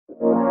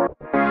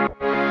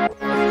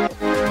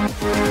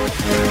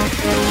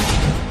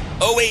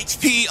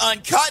OHP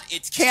Uncut,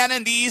 it's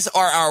canon. These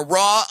are our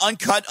raw,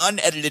 uncut,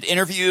 unedited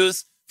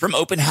interviews from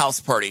Open House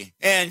Party.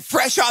 And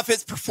fresh off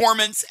his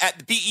performance at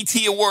the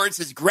BET Awards,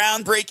 his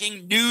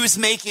groundbreaking,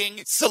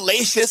 news-making,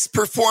 salacious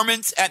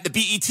performance at the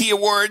BET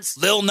Awards,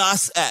 Lil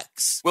Nas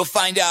X. We'll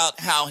find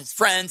out how his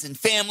friends and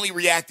family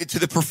reacted to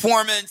the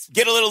performance,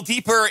 get a little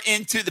deeper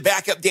into the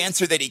backup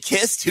dancer that he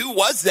kissed. Who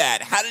was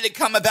that? How did it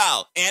come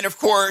about? And of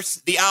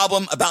course, the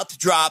album about to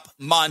drop,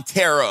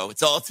 Montero.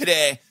 It's all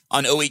today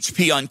on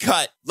OHP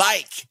Uncut.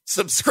 Like,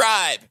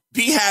 subscribe,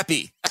 be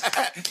happy.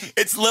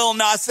 It's Lil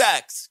Nas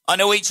X on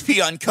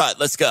OHP Uncut.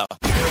 Let's go.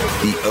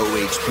 The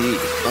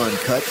OHP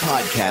Uncut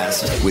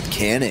Podcast with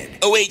Canon.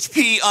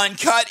 OHP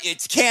Uncut,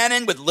 it's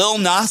canon with Lil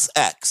Nas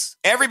X.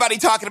 Everybody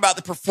talking about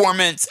the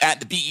performance at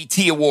the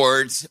BET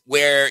Awards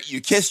where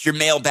you kissed your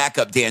male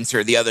backup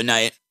dancer the other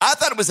night. I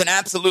thought it was an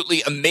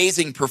absolutely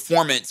amazing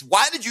performance.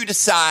 Why did you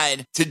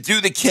decide to do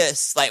the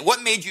kiss? Like,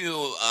 what made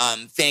you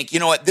think, you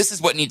know what, this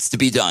is what needs to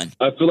be done?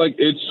 I feel like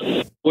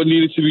it's what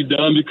needed to be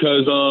done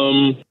because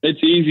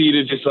it's easy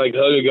to just like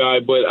hug a guy,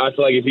 but I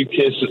feel like if you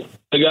kiss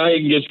a guy,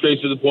 he can get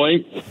straight to the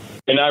point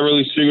and not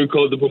really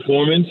sugarcoat the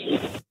performance,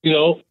 you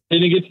know,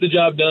 and it gets the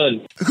job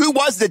done. Who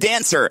was the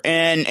dancer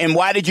and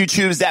why did you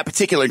choose that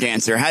particular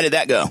dancer? How did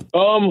that go?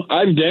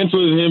 I've danced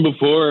with him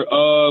before.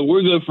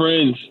 We're good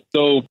friends,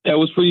 so that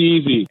was pretty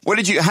easy.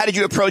 How did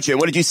you approach it?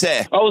 What did you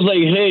say? I was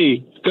like,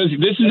 hey, because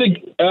this is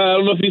I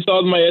don't know if you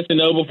saw my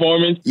SNL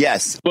performance.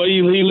 Yes. But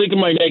he licked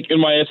my neck in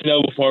my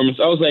SNL performance.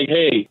 I was like,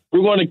 hey,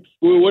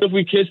 what if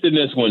we kissed in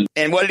this one?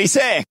 And what did he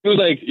say? He was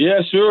like,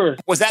 yeah, sure.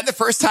 Was that the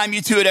first time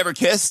you two had ever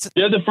kissed?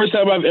 Yeah, the first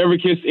time I've ever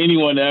kissed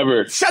anyone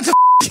ever. Shut the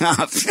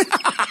up.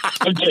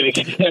 I'm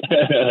kidding.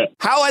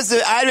 How was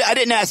I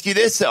didn't ask you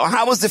this, so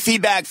how was the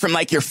feedback from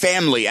like your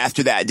family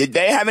after that? Did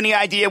they have any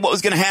idea what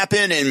was going to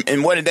happen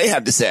and what did they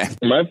have to say?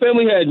 My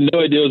family had no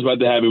idea what was about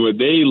to happen, but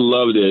they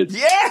loved it.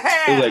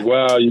 Yeah! They was like,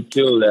 wow, you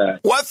killed that.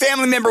 What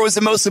family member was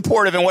the most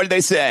supportive and what did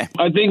they say?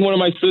 I think one of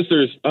my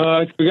sisters,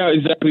 I forgot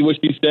exactly what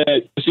she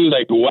said. She was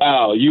like,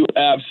 wow, you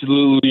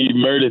absolutely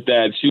murdered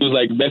that. She was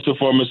like, best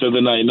performance of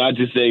the night, not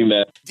just saying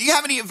that. Do you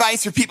have any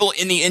advice for people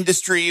in the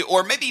industry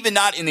or maybe even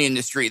not in the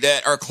industry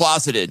that are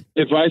closeted?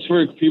 Advice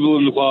for people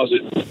in the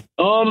closet.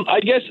 I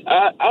guess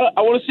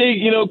I want to say,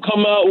 you know,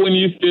 come out when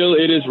you feel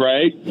it is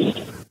right.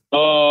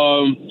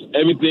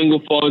 Everything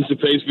will fall into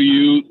place for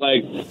you.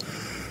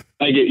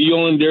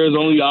 There's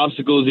only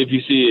obstacles if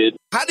you see it.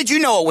 How did you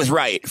know it was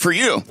right for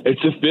you?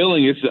 It's a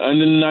feeling. It's an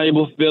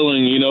undeniable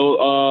feeling. You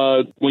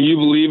know, when you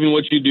believe in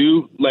what you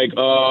do,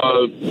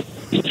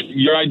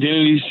 your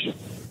identity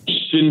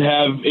shouldn't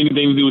have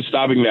anything to do with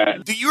stopping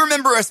that. Do you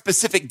remember a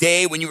specific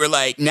day when you were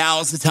like,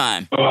 now's the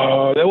time?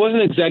 There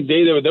wasn't an exact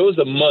day. There was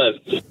a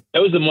month. That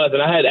was a month,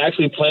 and I had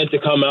actually planned to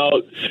come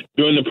out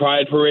during the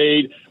Pride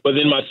Parade, but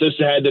then my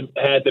sister had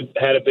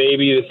a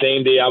baby the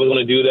same day I was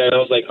going to do that. And I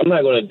was like, I'm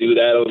not going to do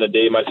that on the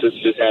day my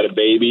sister just had a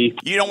baby.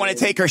 You don't want to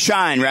take her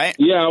shine, right?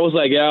 Yeah, I was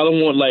like, I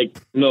don't want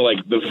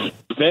the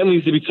family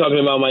needs to be talking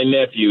about my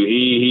nephew.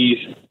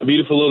 He's a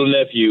beautiful little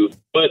nephew.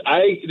 But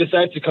I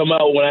decided to come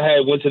out when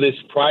I went to this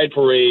Pride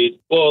Parade,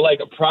 like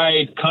a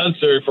Pride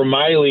concert for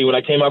Miley, when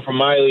I came out from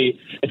Miley,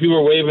 and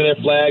people were waving their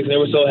flags and they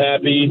were so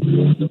happy.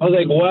 I was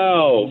like,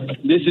 wow,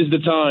 this is the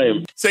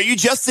time. So you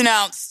just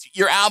announced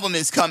your album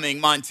is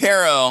coming,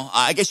 Montero.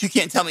 I guess you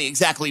can't tell me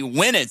exactly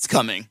when it's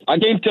coming. I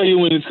can't tell you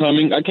when it's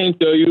coming. I can't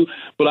tell you,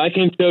 but I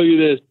can tell you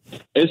this.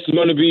 It's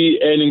going to be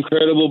an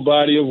incredible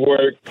body of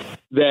work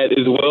that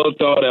is well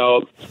thought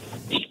out,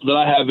 that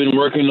I have been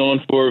working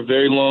on for a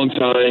very long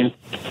time.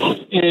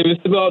 And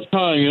it's about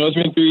time. You know, it's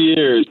been 3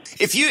 years.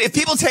 If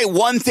people take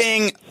one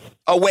thing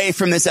away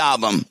from this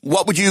album,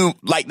 what would you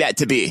like that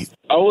to be?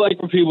 I would like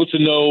for people to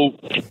know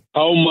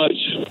how much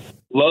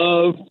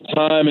love,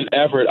 time, and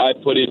effort I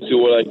put into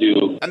what I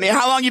do. I mean,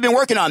 how long have you been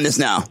working on this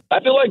now? I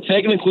feel like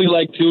technically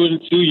like 2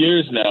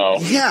 years now.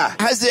 Yeah.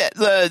 Has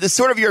the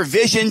sort of your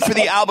vision for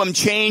the album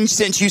changed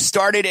since you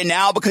started and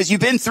now? Because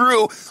you've been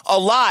through a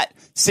lot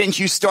since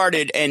you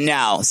started and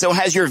now. So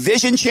has your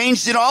vision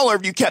changed at all or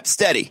have you kept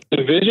steady? The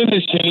vision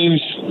has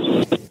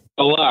changed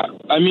a lot.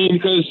 I mean,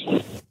 because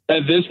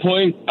at this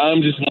point,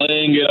 I'm just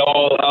laying it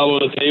all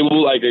out on the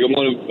table. Like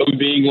I'm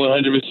being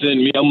 100%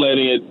 me. I'm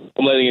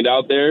letting it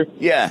out there.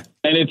 Yeah.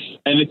 And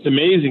it's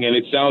amazing and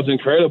it sounds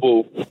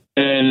incredible.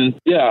 And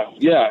yeah,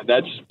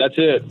 that's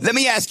it. Let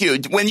me ask you,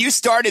 when you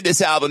started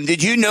this album,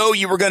 did you know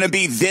you were going to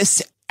be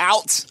this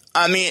out?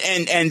 I mean,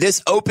 and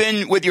this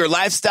open with your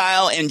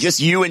lifestyle and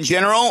just you in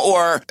general?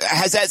 Or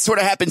has that sort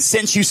of happened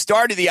since you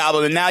started the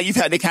album and now you've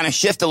had to kind of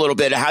shift a little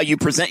bit of how you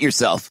present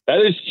yourself?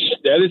 That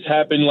has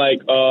happened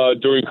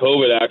during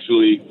COVID,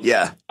 actually.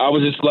 Yeah. I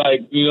was just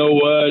like, you know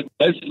what?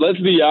 Let's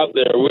be out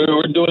there.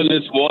 We're doing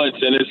this once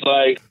and it's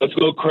like, let's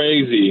go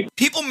crazy.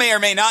 People may or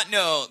may not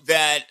know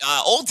that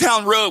Old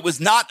Town Road was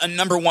not a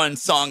number one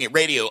song at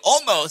radio.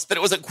 Almost, but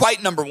it wasn't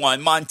quite number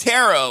one.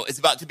 Montero is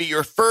about to be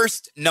your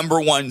first number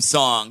one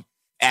song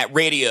at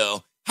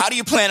radio. How do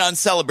you plan on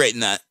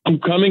celebrating that? I'm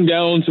coming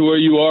down to where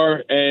you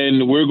are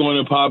and we're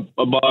going to pop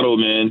a bottle,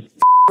 man.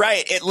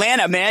 right.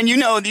 Atlanta, man. You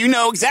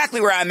know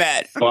exactly where I'm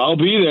at. Well, I'll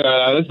be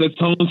there. That's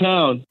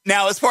hometown.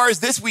 Now, as far as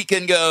this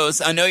weekend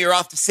goes, I know you're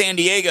off to San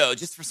Diego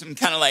just for some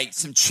kind of like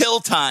some chill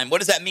time. What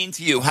does that mean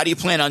to you? How do you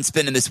plan on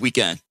spending this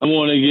weekend? I'm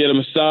going to get a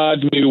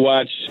massage, maybe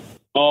watch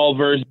all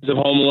versions of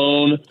Home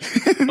Alone.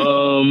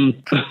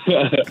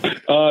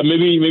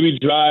 Maybe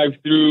drive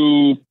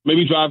through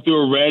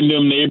a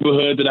random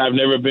neighborhood that I've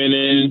never been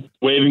in,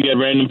 waving at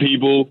random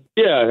people.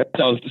 Yeah,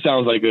 that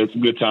sounds like a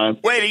good time.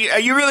 Wait, are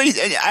you really?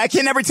 I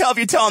can never tell if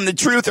you're telling the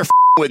truth or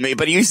with me,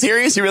 but are you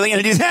serious? You're really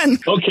going to do that?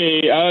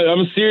 Okay,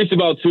 I'm serious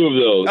about two of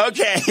those.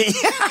 Okay.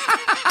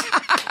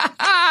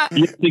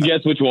 You have to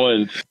guess which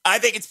ones. I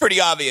think it's pretty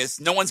obvious.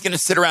 No one's going to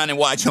sit around and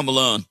watch Home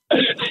Alone.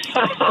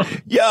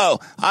 Yo,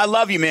 I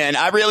love you, man.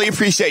 I really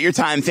appreciate your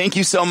time. Thank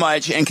you so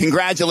much, and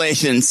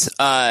congratulations.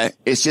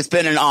 It's just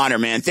been an honor,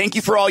 man. Thank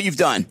you for all you've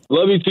done.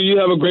 Love you too. You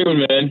have a great one,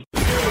 man.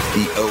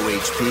 The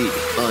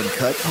OHP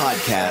Uncut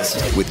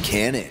Podcast with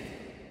Cannon.